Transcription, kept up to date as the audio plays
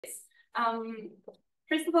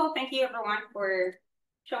First of all, thank you everyone for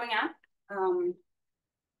showing up.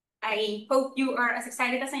 I hope you are as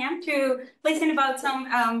excited as I am to listen about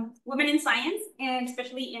some women in science, and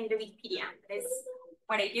especially in the Wikipedia. That is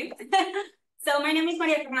what I do. So my name is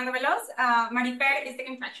Maria Fernanda Veloz. Marifer is the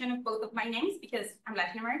contraction of both of my names because I'm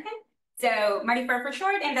Latin American. So Marifer for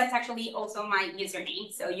short, and that's actually also my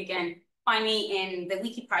username. So you can find me in the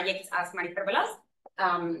wiki projects as Marifer Veloz,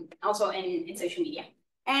 also in social media.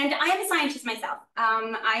 And I am a scientist myself.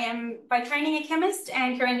 I am by training a chemist,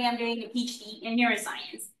 and currently I'm doing a PhD in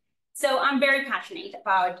neuroscience. So I'm very passionate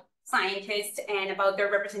about scientists and about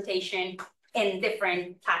their representation in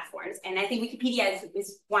different platforms. And I think Wikipedia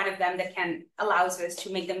is one of them that allows us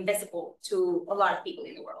to make them visible to a lot of people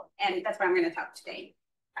in the world. And that's what I'm going to talk today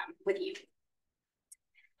with you.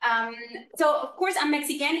 So of course I'm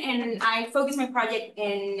Mexican, and I focus my project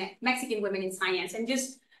in Mexican women in science. And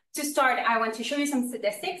just to start, I want to show you some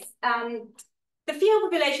statistics. The female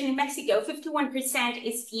population in Mexico, 51%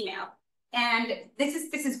 is female. And this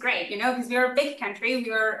is great, you know, because we're a big country.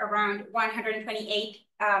 We're around 128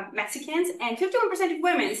 Mexicans and 51% of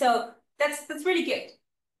women. So that's really good.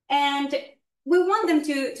 And we want them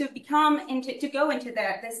to go into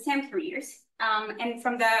the STEM careers. And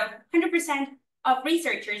from the 100% of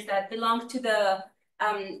researchers that belong to the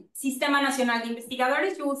Sistema Nacional de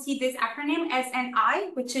Investigadores, you will see this acronym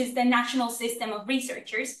SNI, which is the National System of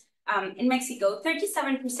Researchers in Mexico.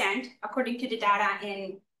 37%, according to the data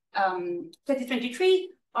in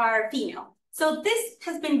 2023, are female. So this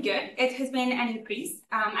has been good. It has been an increase.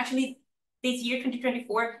 Actually, this year,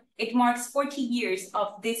 2024, it marks 40 years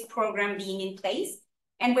of this program being in place.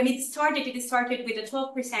 And when it started with a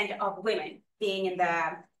 12% of women being in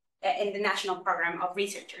the national program of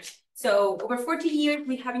researchers. So over 40 years,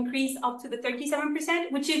 we have increased up to the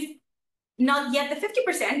 37%, which is not yet the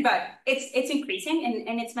 50%, but it's increasing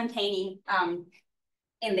and it's maintaining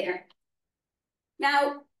in there.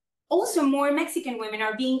 Now, also more Mexican women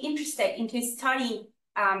are being interested into studying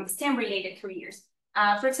STEM-related careers.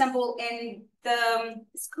 For example, in the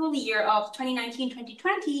school year of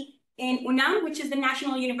 2019-2020, in UNAM, which is the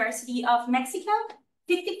National University of Mexico,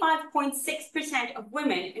 55.6% of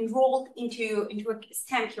women enrolled into a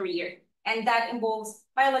STEM career. And that involves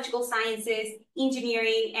biological sciences,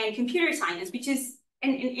 engineering, and computer science, which is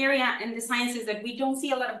an area in the sciences that we don't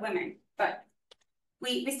see a lot of women, but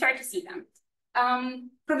we start to see them.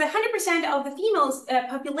 From the 100% of the females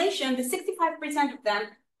population, the 65% of them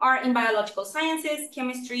are in biological sciences,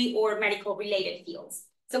 chemistry, or medical related fields.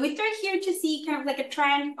 So we start here to see kind of like a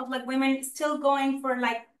trend of like women still going for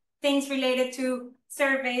like things related to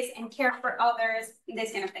service and care for others, and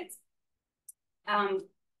these kind of things. And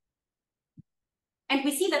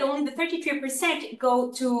we see that only the 33% go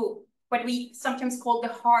to what we sometimes call the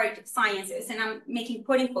hard sciences. And I'm making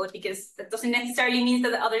quote unquote because that doesn't necessarily mean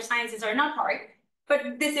that the other sciences are not hard,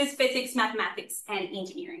 but this is physics, mathematics, and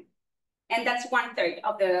engineering. And that's 1/3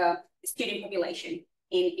 of the student population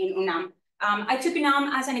in UNAM. I took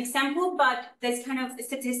UNAM as an example, but this kind of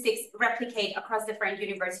statistics replicate across different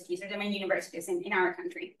universities or the main universities in our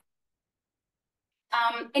country.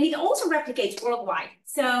 And it also replicates worldwide.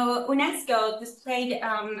 So UNESCO displayed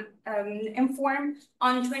Inform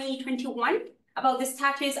on 2021 about the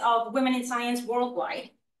status of women in science worldwide.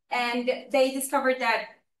 And they discovered that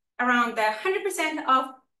around the 100%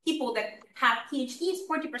 of people that have PhDs,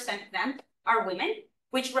 40% of them are women,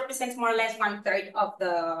 which represents more or less 1/3 of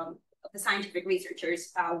the scientific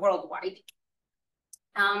researchers worldwide.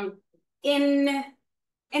 In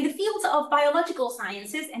the fields of biological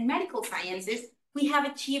sciences and medical sciences, we have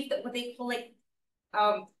achieved what they call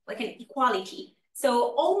like an equality. So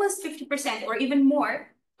almost 50% or even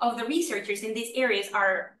more of the researchers in these areas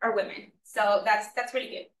are women. So that's really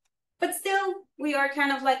good. But still, we are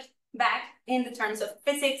kind of like back in the terms of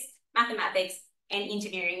physics, mathematics, and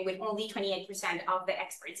engineering, with only 28% of the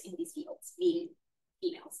experts in these fields being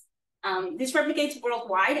females. This replicates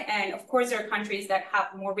worldwide, and of course, there are countries that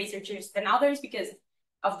have more researchers than others because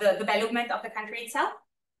of the development of the country itself.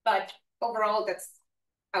 But overall, that's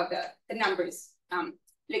how the numbers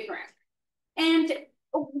look around. And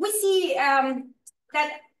we see that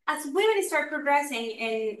as women start progressing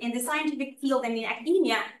in the scientific field and in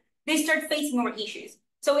academia, they start facing more issues.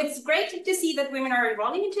 So it's great to see that women are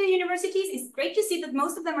enrolling into universities. It's great to see that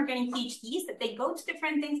most of them are getting PhDs, that they go to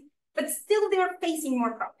different things, but still they're facing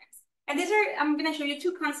more problems. And these are, I'm going to show you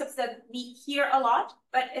two concepts that we hear a lot,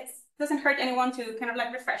 but it doesn't hurt anyone to kind of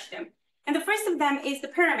like refresh them. And the first of them is the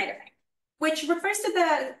pyramid effect, which refers to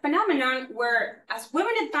the phenomenon where as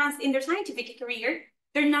women advance in their scientific career,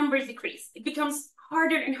 their numbers decrease. It becomes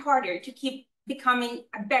harder and harder to keep becoming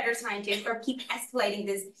a better scientist or keep escalating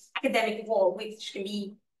this academic wall, which can be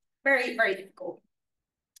very, very difficult.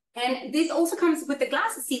 And this also comes with the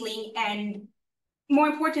glass ceiling and, more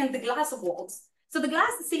important, the glass walls. So the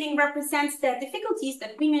glass ceiling represents the difficulties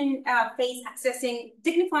that women face accessing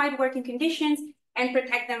dignified working conditions and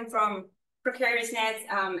protect them from precariousness,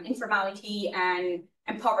 informality, and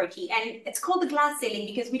poverty. And it's called the glass ceiling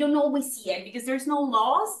because we don't always see it, because there's no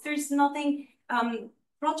laws, there's nothing,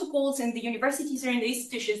 protocols in the universities or in the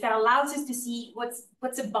institutions that allows us to see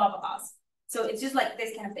what's above us. So it's just like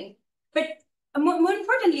this kind of thing. But more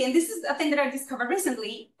importantly, and this is a thing that I discovered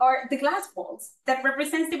recently, are the glass walls that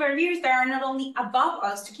represents the barriers that are not only above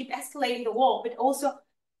us to keep escalating the wall, but also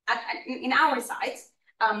in our sides,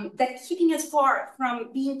 that keeping us far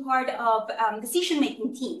from being part of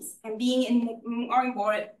decision-making teams and being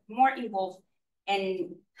more involved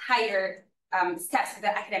in higher steps of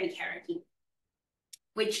the academic hierarchy,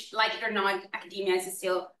 which, like it or not, academia is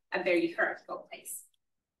still a very hierarchical place.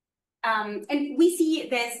 And we see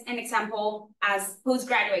this an example as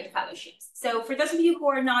postgraduate fellowships. So for those of you who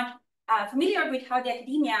are not familiar with how the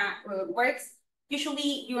academia works,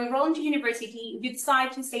 usually you enroll into university, you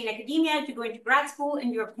decide to stay in academia, to go into grad school,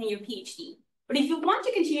 and you obtain your PhD. But if you want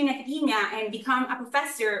to continue in academia and become a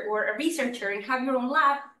professor or a researcher and have your own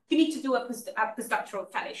lab, you need to do a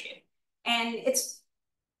postdoctoral fellowship. And it's,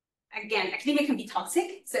 again, academia can be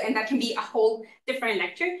toxic, and that can be a whole different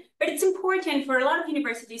lecture, but it's important for a lot of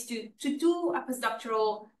universities to do a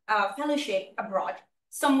postdoctoral fellowship abroad,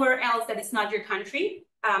 somewhere else that is not your country,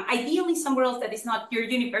 ideally somewhere else that is not your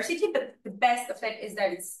university, but the best of it is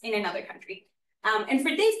that it's in another country. And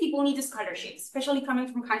for this, people need scholarships, especially coming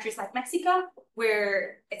from countries like Mexico,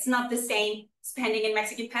 where it's not the same spending in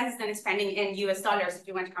Mexican pesos than spending in US dollars if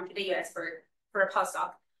you want to come to the US for a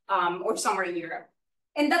postdoc, or somewhere in Europe.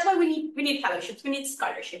 And that's why we need fellowships, we need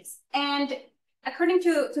scholarships. And according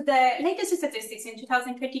to the latest statistics in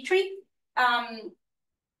 2023,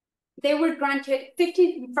 they were granted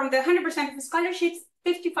from the 100% of the scholarships,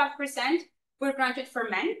 55% were granted for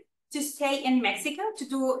men to stay in Mexico, to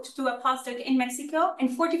do a postdoc in Mexico, and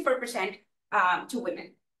 44% to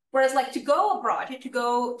women. Whereas like to go abroad, to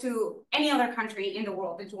go to any other country in the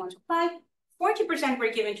world that you want to apply, 40% were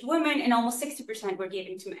given to women and almost 60% were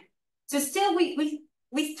given to men. So still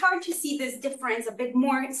we start to see this difference a bit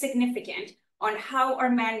more significant on how are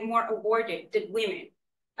men more awarded than women.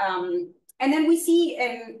 And then we see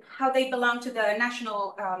how they belong to the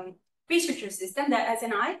national researcher system, the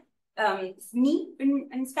SNI, SNI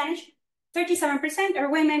in Spanish. 37%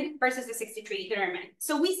 are women versus the 63% that are men.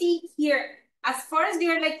 So we see here, as far as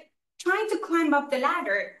they're like trying to climb up the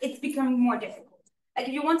ladder, it's becoming more difficult. Like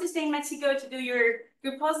if you want to stay in Mexico to do your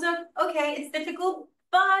postdoc, okay, it's difficult,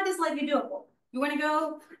 but it's slightly doable. You want to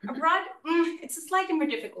go abroad? It's slightly more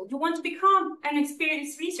difficult. You want to become an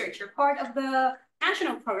experienced researcher, part of the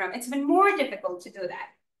national program, it's been more difficult to do that.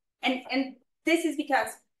 And this is because,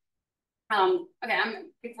 okay,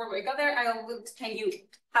 before we go there, I will explain you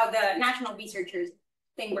how the national researchers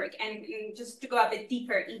thing work, and just to go a bit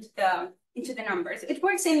deeper into the numbers. It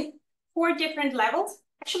works in 4 different levels,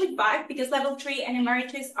 actually 5, because level 3 and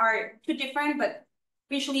emeritus are 2 different, but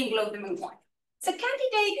we usually englobe them in 1. So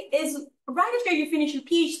candidate is right after you finish your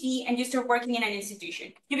PhD and you start working in an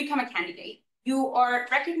institution, you become a candidate. You are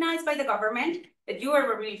recognized by the government that you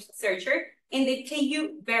are a researcher, and they pay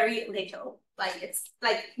you very little, like it's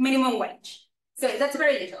like minimum wage. So that's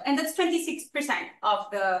very little, and that's 26% of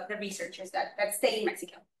the researchers that stay in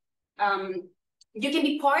Mexico. You can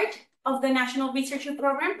be part of the national researcher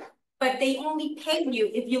program, but they only pay you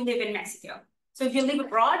if you live in Mexico. So if you live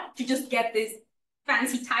abroad, you just get this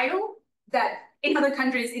fancy title that in other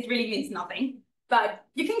countries, it really means nothing, but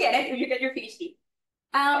you can get it if you get your PhD.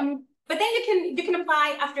 But then you can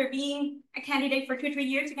apply after being a candidate for 2 or 3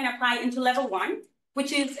 years. You can apply into level 1,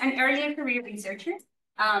 which is an earlier career researcher,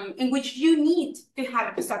 in which you need to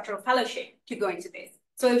have a postdoctoral fellowship to go into this.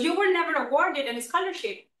 So if you were never awarded a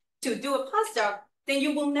scholarship to do a postdoc, then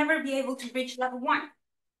you will never be able to reach level 1,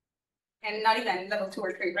 and not even level 2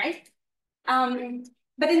 or 3, right?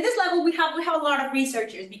 But in this level, we have a lot of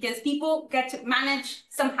researchers because people get to manage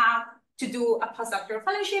somehow to do a postdoctoral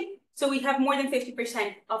fellowship. So we have more than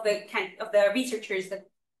 50% of the researchers that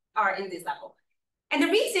are in this level. And the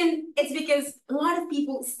reason is because a lot of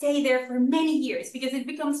people stay there for many years because it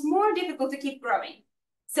becomes more difficult to keep growing.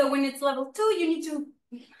 So when it's level 2, you need to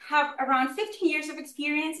have around 15 years of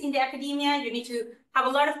experience in the academia. You need to have a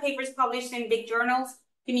lot of papers published in big journals.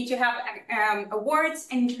 You need to have awards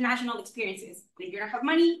and international experiences. If you don't have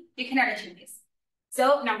money, you cannot achieve this.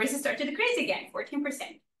 So numbers start to decrease again,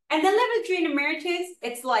 14%. And then level 3 in emeritus,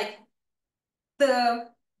 it's like the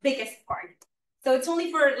biggest part. So it's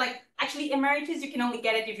only for like, actually emeritus, you can only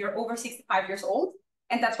get it if you're over 65 years old.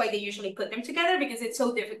 And that's why they usually put them together, because it's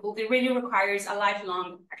so difficult. It really requires a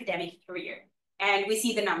lifelong academic career. And we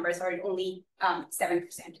see the numbers are only 7%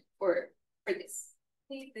 for this.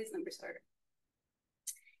 These numbers are.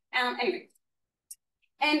 Anyway.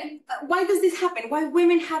 And why does this happen? Why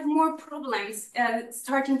women have more problems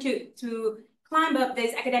starting to climb up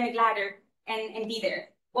this academic ladder and be there?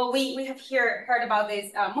 Well, we have heard about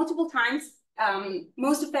this multiple times.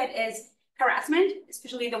 Most of it is harassment,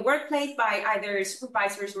 especially in the workplace by either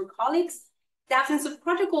supervisors or colleagues. The absence of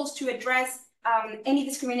protocols to address any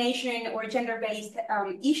discrimination or gender-based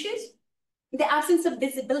issues. The absence of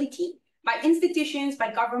visibility by institutions,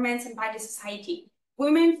 by governments, and by the society.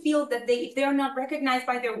 Women feel that if they are not recognized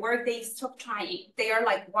by their work, they stop trying. They are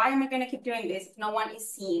like, why am I going to keep doing this if no one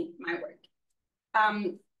is seeing my work?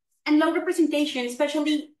 And low representation,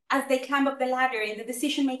 especially as they climb up the ladder in the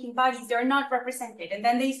decision-making bodies, they're not represented, and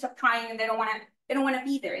then they stop trying and they don't want to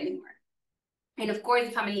be there anymore. And of course,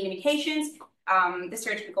 the family limitations, the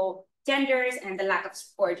stereotypical genders, and the lack of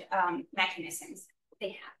support mechanisms they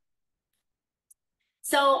have.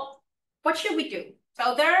 So what should we do?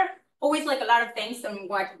 So there are always like a lot of things on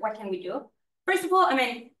what can we do. First of all, I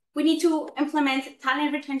mean, we need to implement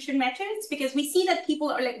talent retention methods, because we see that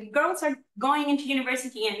people are like, girls are going into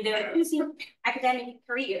university and they're choosing academic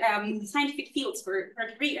career, scientific fields for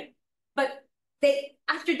a career. But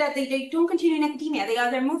after that, they don't continue in academia. They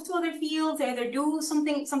either move to other fields, they either do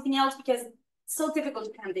something else, because it's so difficult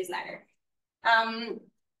to climb this ladder.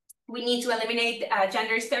 We need to eliminate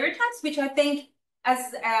gender stereotypes, which I think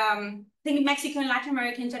Mexico and Latin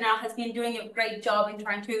America in general has been doing a great job in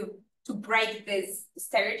trying to break these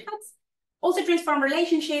stereotypes. Also transform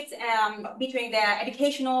relationships between the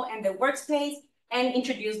educational and the workspace, and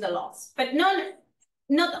introduce the laws. But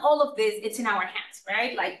not all of this, it's in our hands,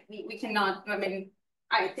 right? Like we cannot, I mean,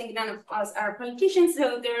 I think none of us are politicians,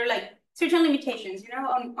 so there are like certain limitations,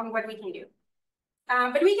 on what we can do.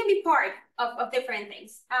 But we can be part of different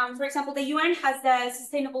things. For example, the UN has the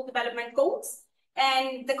Sustainable Development Goals.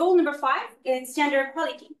 And the goal number 5 is gender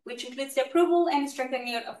equality, which includes the approval and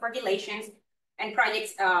strengthening of regulations and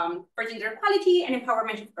projects for gender equality and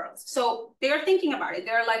empowerment of girls. So they are thinking about it.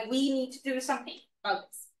 They're like, we need to do something about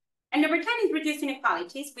this. And number 10 is reducing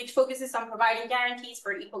inequalities, which focuses on providing guarantees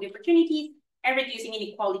for equal opportunities and reducing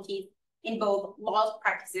inequalities in both laws,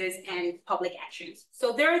 practices, and public actions.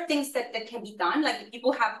 So there are things that can be done, like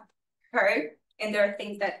people have heard, and there are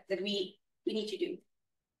things that we need to do.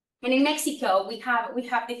 And in Mexico, we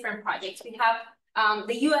have different projects. We have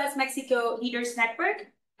the US-Mexico Leaders Network,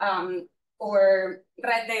 or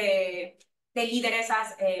Red de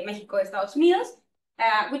Lideresas México-Estados Unidos,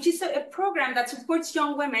 which is a program that supports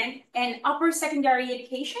young women in upper secondary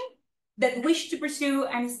education that wish to pursue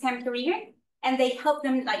a STEM career. And they help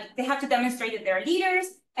them, like, they have to demonstrate that they're leaders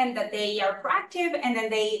and that they are proactive, and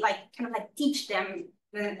then they kind of teach them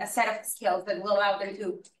a set of skills that will allow them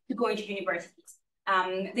to go into universities.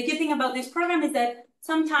 The good thing about this program is that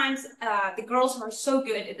sometimes the girls are so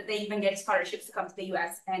good that they even get scholarships to come to the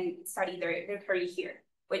US and study their career here,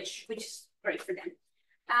 which is great for them.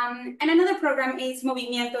 And another program is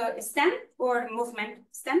Movimiento STEM, or Movement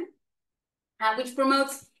STEM, which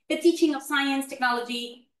promotes the teaching of science,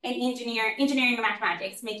 technology, and engineering and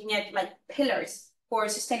mathematics, making it like pillars for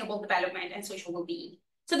sustainable development and social well-being.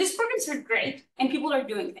 So these programs are great, and people are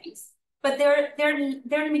doing things. But there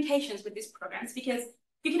are limitations with these programs, because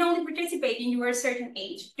you can only participate when you are a certain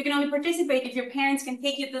age. You can only participate if your parents can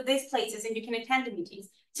take you to these places and you can attend the meetings.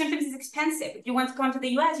 Sometimes it's expensive. If you want to come to the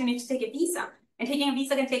US, you need to take a visa. And taking a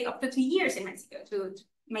visa can take up to 2 years in Mexico to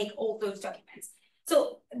make all those documents.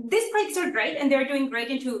 So these projects are great, and they're doing great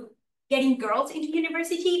into getting girls into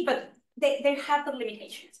university, but they have the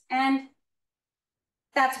limitations. And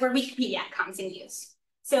that's where Wikipedia comes in use.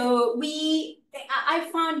 So I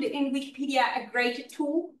found in Wikipedia a great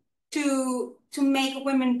tool to make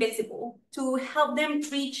women visible, to help them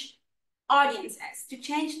reach audiences, to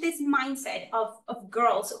change this mindset of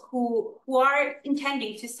girls who are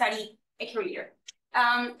intending to study a career.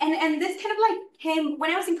 And this kind of came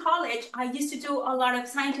when I was in college. I used to do a lot of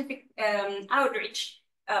scientific outreach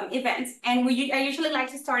events, and I usually like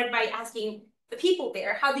to start by asking the people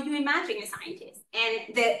there, how do you imagine a scientist?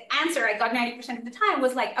 And the answer I got 90% of the time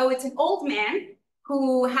was like, oh, it's an old man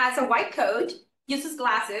who has a white coat, uses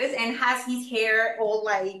glasses, and has his hair all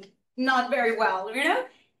not very well,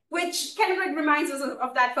 which kind of reminds us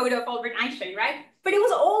of that photo of Albert Einstein, right? But it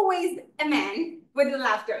was always a man with a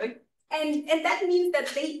lab coat. And that means that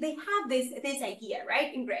they have this idea,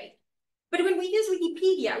 right, ingrained. But when we use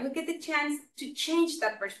Wikipedia, we get the chance to change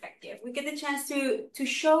that perspective. We get the chance to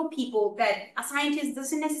show people that a scientist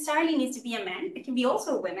doesn't necessarily need to be a man. It can be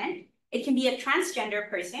also a woman. It can be a transgender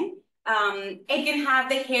person. It can have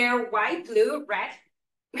the hair white, blue, red,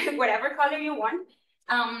 whatever color you want.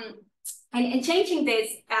 And changing this,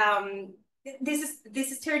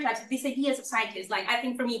 this stereotypes, these ideas of scientists, like I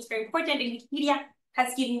think for me it's very important, and Wikipedia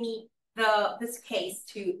has given me the space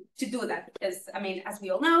to do that, because I mean, as we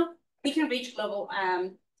all know, we can reach global,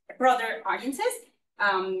 broader audiences.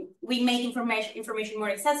 We make information more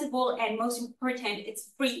accessible, and most important,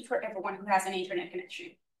 it's free for everyone who has an internet connection.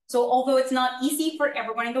 So although it's not easy for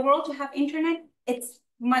everyone in the world to have internet, it's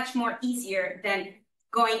much more easier than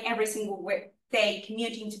going every single day,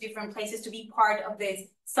 commuting to different places to be part of this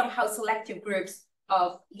somehow selective groups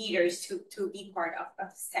of leaders to be part of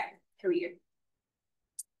STEM career.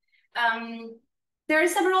 There are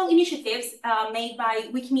several initiatives made by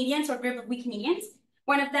Wikimedians or group of Wikimedians.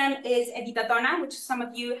 One of them is Editatona, which some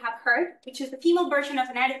of you have heard, which is the female version of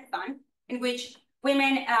an edit-a-thon, in which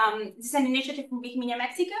women, this is an initiative from Wikimedia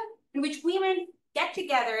Mexico, in which women get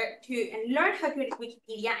together and learn how to edit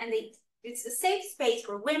Wikipedia, and it's a safe space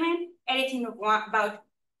for women editing about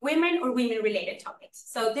women or women-related topics.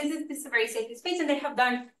 So this is a very safe space, and they have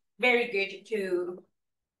done very good to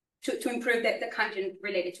improve the content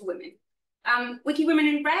related to women. Wiki Women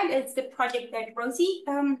in Red is the project that Rosie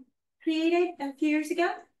created a few years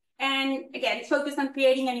ago. And again, it's focused on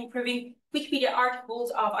creating and improving Wikipedia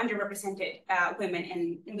articles of underrepresented women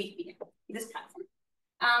in Wikipedia, in this platform.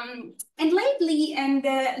 And lately, and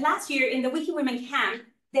last year in the Wiki Women camp,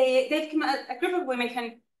 a group of women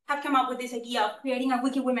have come up with this idea of creating a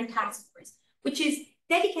Wiki Women task force, which is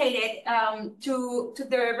dedicated to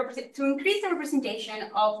increase the representation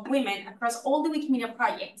of women across all the Wikimedia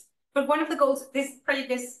projects. But one of the goals, this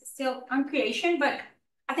project is still on creation, but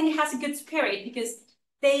I think it has a good spirit because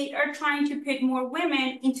they are trying to put more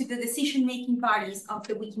women into the decision-making bodies of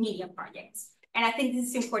the Wikimedia projects. And I think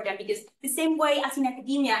this is important because the same way as in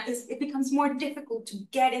academia, it becomes more difficult to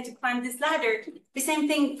get and to climb this ladder. The same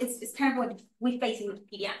thing is kind of what we face in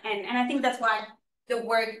Wikipedia. And I think that's why the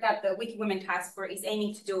work that the Wiki Women Task Force is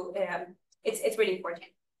aiming to do, it's really important.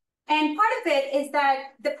 And part of it is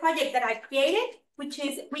that the project that I created, which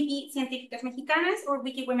is Wiki-Científicas Mexicanas, or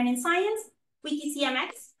Wiki Women in Science,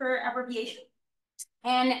 Wiki-CMX for abbreviation.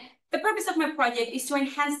 And the purpose of my project is to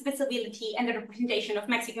enhance the visibility and the representation of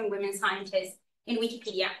Mexican women scientists in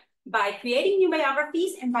Wikipedia by creating new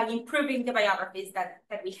biographies and by improving the biographies that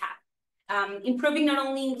we have. Improving not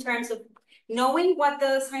only in terms of knowing what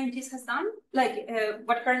the scientist has done, like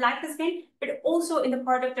what her life has been, but also in the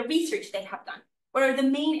part of the research they have done. What are the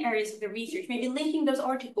main areas of the research? Maybe linking those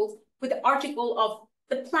articles with the article of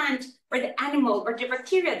the plant or the animal or the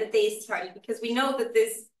bacteria that they study, because we know that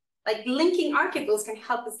this, like linking articles can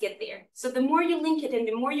help us get there. So the more you link it and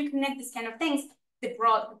the more you connect these kind of things, the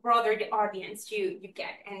broader the audience you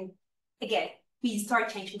get. And again, we start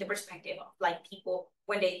changing the perspective of like people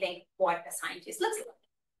when they think what a scientist looks like.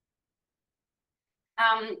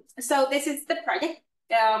 So this is the project,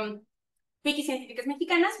 Wiki-Científicas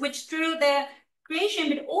Mexicanas, which through the creation,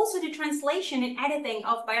 but also the translation and editing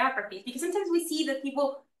of biographies, because sometimes we see that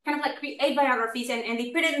people kind of like create biographies and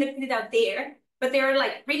they put it out there, but they're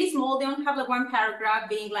like really small. They don't have like one paragraph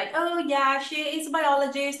being like, oh yeah, she is a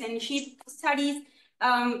biologist and she studies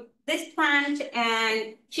this plant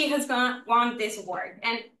and she has won this award.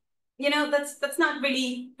 And you know, that's not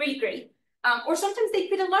really great. Or sometimes they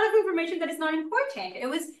put a lot of information that is not important. It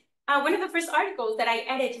was one of the first articles that I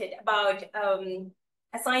edited about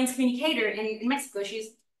a science communicator in Mexico. She's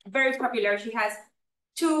very popular. She has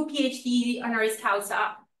 2 PhD honoris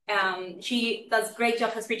causa. She does a great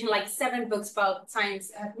job, has written like 7 books about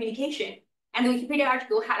science communication. And the Wikipedia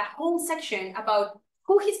article had a whole section about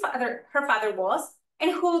who her father was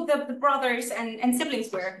and who the brothers and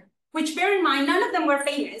siblings were, which bear in mind, none of them were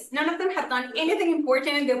famous. None of them had done anything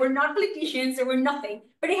important. They were not politicians, they were nothing,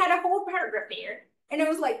 but they had a whole paragraph there. And it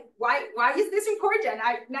was like, why is this important?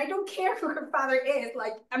 I don't care who her father is.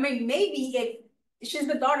 Like, I mean, maybe if she's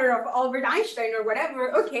the daughter of Albert Einstein or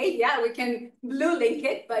whatever, okay, yeah, we can blue link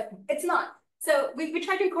it, but it's not. So we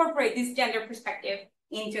try to incorporate this gender perspective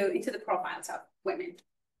into the profiles of women.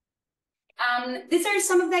 These are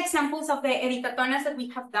some of the examples of the editatonas that we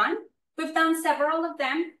have done. We've done several of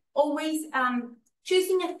them, always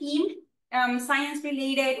choosing a theme,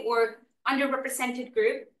 science-related or underrepresented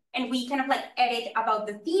group. And we kind of like edit about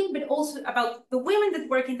the theme, but also about the women that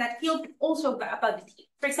work in that field, but also about the theme.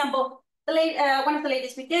 For example, one of the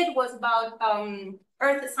latest we did was about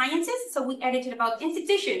earth sciences. So we edited about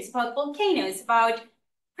institutions, about volcanoes, about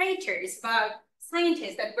craters, about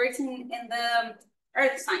scientist that works in the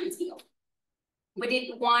earth science field. We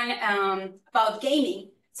did one about gaming.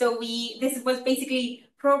 So this was basically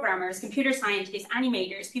programmers, computer scientists,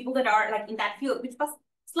 animators, people that are like in that field, which was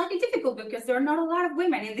slightly difficult because there are not a lot of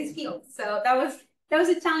women in this field. So that was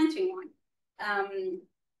a challenging one.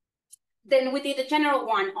 Then we did a general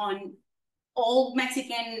one on all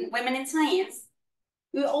Mexican women in science.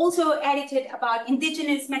 We also edited about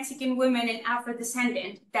indigenous Mexican women and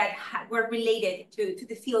Afro-descendant that were related to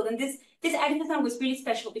the field. And this editathon was really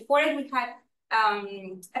special. Before it, we had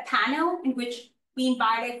a panel in which we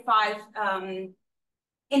invited 5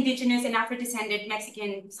 indigenous and Afro-descendant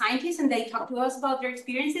Mexican scientists, and they talked to us about their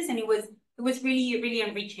experiences, and it was really, really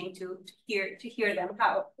enriching to hear them,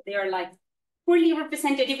 how they are like poorly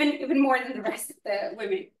represented, even more than the rest of the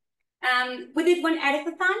women. We did one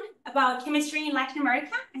editathon about chemistry in Latin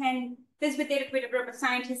America, and this we did with a group of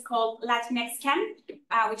scientists called Latinx Chem,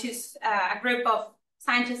 which is a group of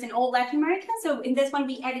scientists in all Latin America. So in this one,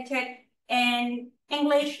 we edited in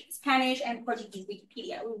English, Spanish, and Portuguese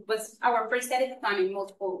Wikipedia. It was our first editathon in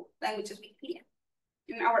multiple languages Wikipedia,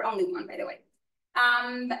 and our only one, by the way.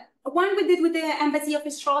 One we did with the Embassy of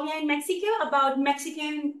Australia in Mexico about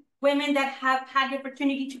Mexican women that have had the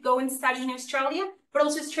opportunity to go and study in Australia, but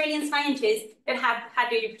also Australian scientists that have had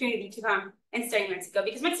the opportunity to come and study in Mexico,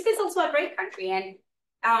 because Mexico is also a great country. And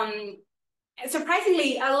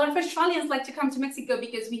surprisingly, a lot of Australians like to come to Mexico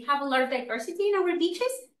because we have a lot of diversity in our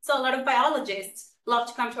beaches. So a lot of biologists love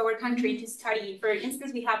to come to our country to study. For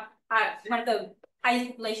instance, we have one of the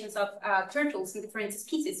highest populations of turtles in different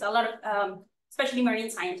species. So a lot of, especially marine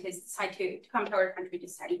scientists, decide to come to our country to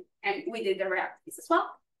study. And we did the biographies as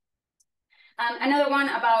well. Another one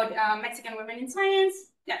about Mexican women in science.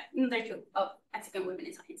 Yeah, another 2 of Mexican women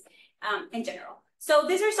in science in general. So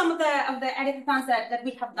these are some of the editathons that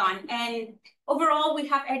we have done. And overall, we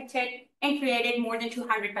have edited and created more than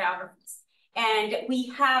 200 biographies. And we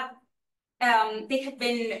have, they have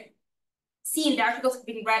been seen, the articles have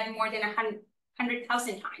been read more than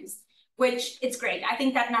 100,000 times, which is great. I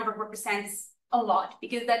think that number represents a lot,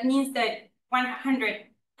 because that means that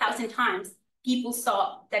 100,000 times people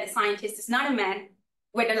saw that a scientist is not a man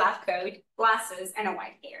with a lab coat, glasses, and a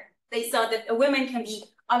white hair. They saw that a woman can be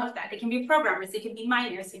all of that. They can be programmers, they can be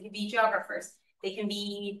miners, they can be geographers, they can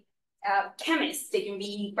be chemists, they can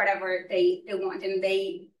be whatever they want, and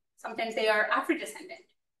sometimes they are Afro-descendant.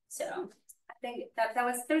 So I think that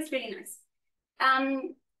was really nice.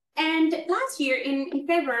 And last year in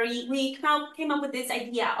February, we came up with this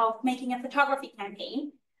idea of making a photography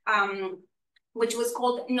campaign, which was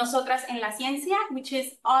called Nosotras en la Ciencia, which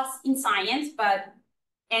is us in science, but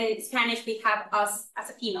in Spanish we have us as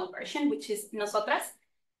a female version, which is Nosotras.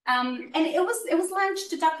 And it was launched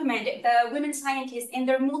to document the women scientists in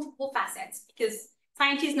their multiple facets, because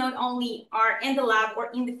scientists not only are in the lab or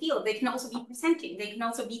in the field, they can also be presenting, they can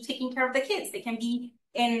also be taking care of the kids, they can be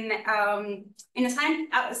in a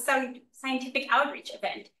scientific outreach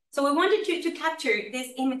event. So we wanted to capture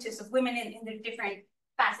these images of women in their different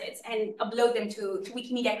facets and upload them to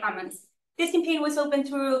Wikimedia Commons. This campaign was open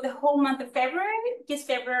through the whole month of February, because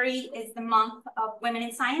February is the month of women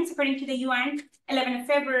in science, according to the UN. 11th of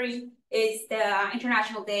February is the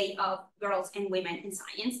International Day of Girls and Women in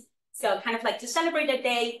Science. So kind of like to celebrate that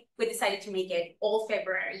day, we decided to make it all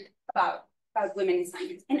February about women in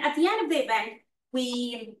science. And at the end of the event,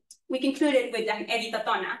 we concluded with an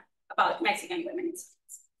Editatona about Mexican women in science.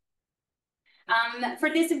 For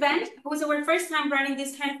this event, it was our first time running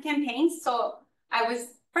this kind of campaigns. So I was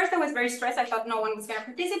very stressed. I thought no one was going to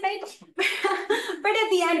participate. But at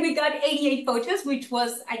the end, we got 88 photos, which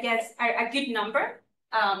was, I guess, a good number,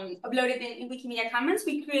 uploaded in Wikimedia Commons.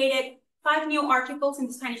 We created 5 new articles in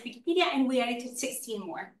the Spanish Wikipedia, and we edited 16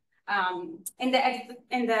 more. In the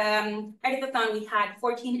editathon, we had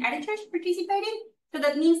 14 editors participating. So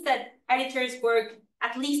that means that editors worked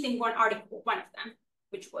at least in one article, one of them,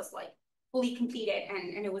 which was like fully completed,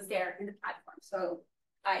 and it was there in the platform. So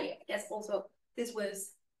I guess also this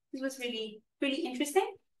was really, really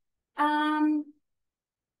interesting. And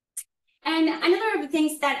another of the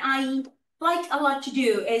things that I like a lot to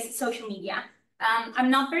do is social media. I'm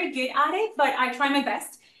not very good at it, but I try my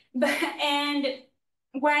best. And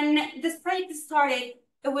when this project started,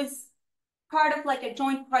 it was part of like a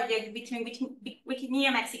joint project between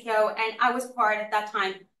Wikimedia Mexico, and I was part at that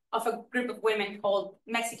time of a group of women called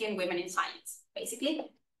Mexican Women in Science,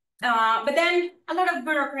 basically. But then a lot of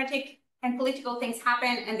bureaucratic and political things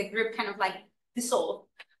happened, and the group kind of like dissolved.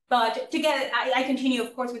 But together, I continue,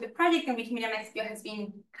 of course, with the project, and Wikimedia Mexico has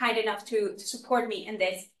been kind enough to support me in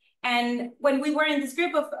this. And when we were in this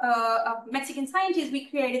group of Mexican scientists, we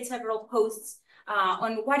created several posts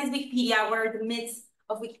on what is Wikipedia, what are the myths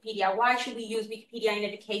of Wikipedia, why should we use Wikipedia in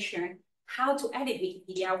education, how to edit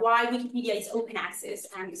Wikipedia, why Wikipedia is open access,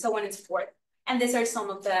 and so on and so forth. And these are some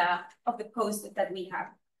of the posts that we have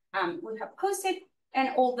posted, and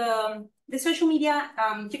all the social media.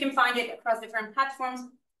 You can find it across different platforms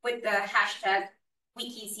with the hashtag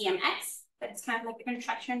Wiki-CMX. That's kind of like the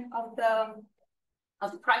contraction of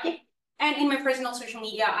the project. And in my personal social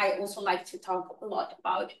media, I also like to talk a lot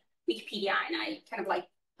about Wikipedia, and I kind of like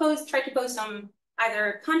try to post some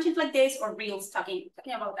either content like this or reels talking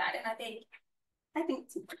about that. And I think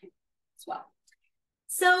it's important as well.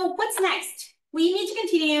 So what's next? We need to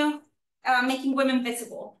continue making women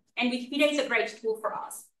visible, and Wikipedia is a great tool for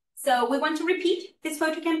us. So we want to repeat this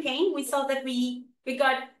photo campaign. We saw that we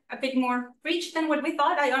got a bit more reach than what we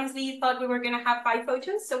thought. I honestly thought we were going to have 5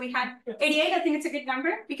 photos. So we had 88. I think it's a good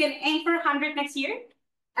number. We can aim for 100 next year.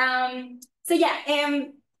 So yeah,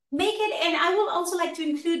 make it. And I will also like to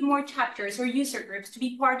include more chapters or user groups to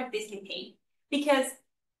be part of this campaign, because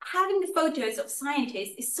having the photos of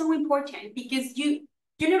scientists is so important, because you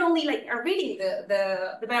not only like are reading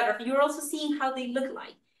the biography, you're also seeing how they look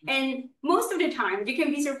like. And most of the time you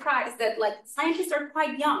can be surprised that like scientists are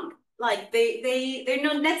quite young. Like they're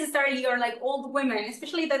not necessarily or like old women,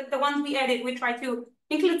 especially the ones we edit. We try to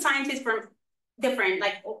include scientists from different,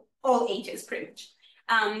 like all ages pretty much.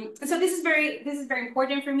 So this is very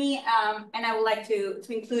important for me, and I would like to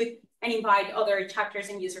include and invite other chapters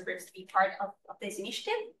and user groups to be part of this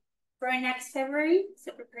initiative for next February.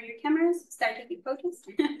 So prepare your cameras, start taking photos.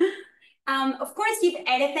 Of course, keep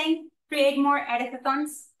editing, create more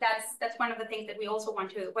edit-a-thons. That's one of the things that we also want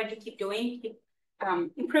to keep doing. Keep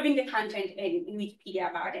improving the content in Wikipedia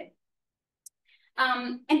about it.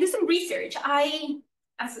 And do some research.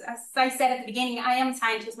 As I said at the beginning, I am a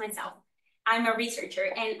scientist myself. I'm a researcher,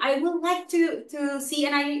 and I would like to see,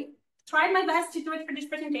 and I tried my best to do it for this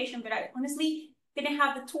presentation, but I honestly didn't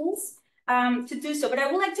have the tools to do so. But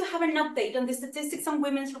I would like to have an update on the statistics on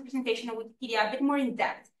women's representation on Wikipedia, a bit more in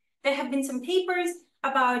depth. There have been some papers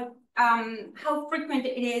about how frequent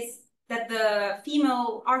it is that the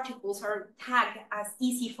female articles are tagged as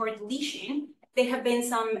easy for deletion. There have been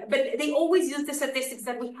some, but they always use the statistics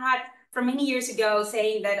that we had from many years ago,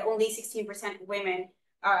 saying that only 16% of women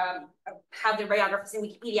have their biographies in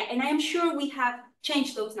Wikipedia. And I am sure we have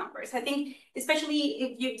changed those numbers. I think,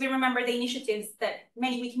 especially if you remember the initiatives that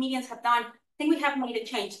many Wikimedians have done, I think we have made a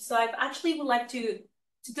change. So I actually would like to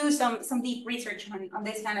do some deep research on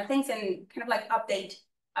these kind of things and kind of like update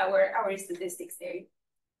our statistics there.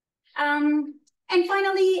 And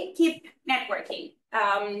finally, keep networking.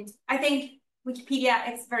 I think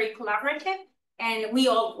Wikipedia is very collaborative, and we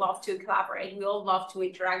all love to collaborate. We all love to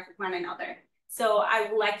interact with one another. So I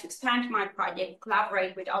would like to expand my project,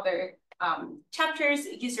 collaborate with other chapters,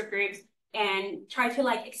 user groups, and try to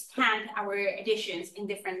like expand our editions in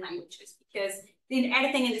different languages, because the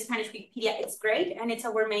editing in the Spanish Wikipedia, it's great and it's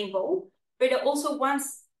our main goal. But also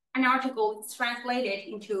once an article is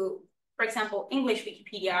translated into, for example, English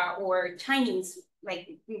Wikipedia or Chinese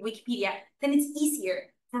like Wikipedia, then it's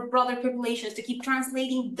easier for broader populations to keep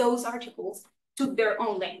translating those articles to their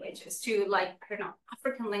own languages, to like, I don't know,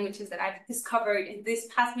 African languages that I've discovered in this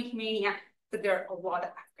past Wikimedia, that there are a lot of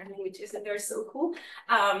African languages and they're so cool,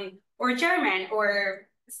 or German or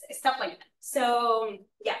stuff like that. So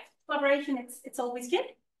yeah, collaboration, it's always good.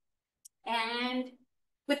 And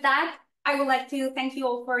with that, I would like to thank you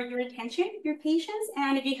all for your attention, your patience,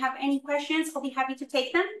 and if you have any questions, I'll be happy to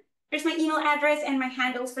take them. There's my email address and my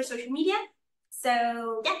handles for social media.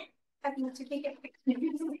 So yeah, happy to take it.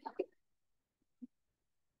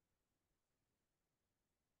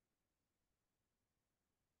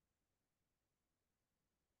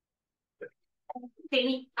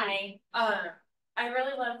 Jamie, I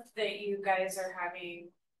really love that you guys are having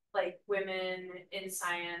like women in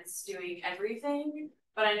science doing everything,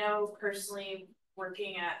 but I know personally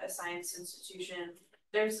working at a science institution,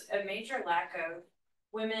 there's a major lack of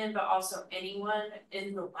women, but also anyone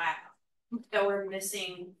in the lab that we're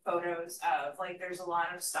missing photos of. Like there's a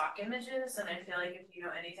lot of stock images, and I feel like if you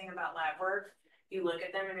know anything about lab work, you look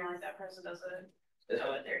at them and you're like, that person doesn't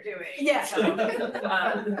know what they're doing. Yeah. So,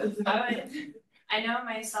 I know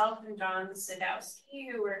myself and John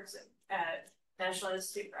Sadowski, who works at National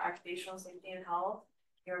Institute for Occupational Safety and Health.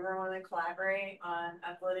 You ever want to collaborate on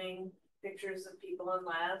uploading pictures of people in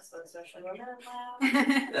labs, especially women in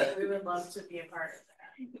labs? We would love to be a part of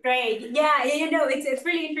that. Great. Yeah, you know, it's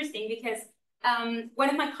really interesting because one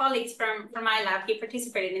of my colleagues from my lab, he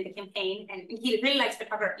participated in the campaign and he really likes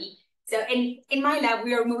photography. So in my lab,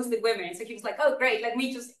 we are mostly women. So he was like, oh, great, let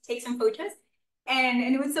me just take some photos.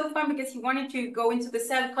 And it was so fun because he wanted to go into the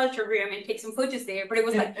cell culture room and take some photos there, but it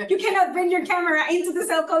was like, you cannot bring your camera into the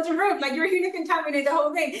cell culture room, like you're going to contaminate the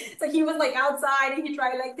whole thing. So he was like outside and he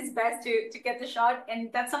tried like his best to get the shot.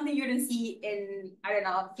 And that's something you don't see in, I don't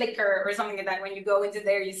know, Flickr or something like that. When you go into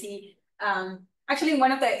there, you see, actually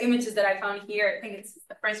one of the images that I found here, I think it's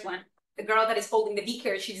the first one, the girl that is holding the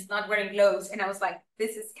beaker, she's not wearing gloves. And I was like,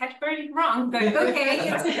 this is categorically wrong, but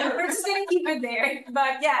okay, we're just gonna keep it there.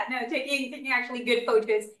 But yeah, no, taking actually good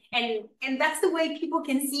photos. And that's the way people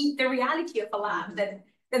can see the reality of a lab,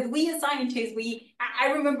 that we as scientists,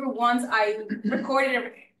 I remember once I recorded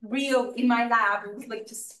a reel in my lab, it was like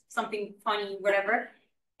just something funny, whatever.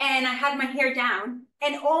 And I had my hair down,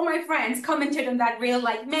 and all my friends commented on that reel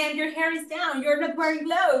like, man, your hair is down, you're not wearing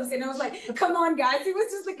gloves. And I was like, come on, guys, it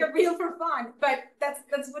was just like a reel for fun. But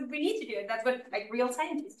that's what we need to do. That's what like real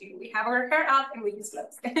scientists do. We have our hair up and we use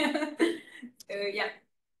gloves. So yeah.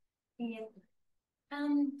 Anything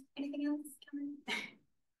else coming?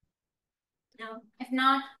 No. If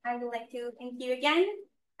not, I would like to thank you again.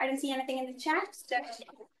 I don't see anything in the chat. So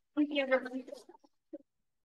thank you, everybody.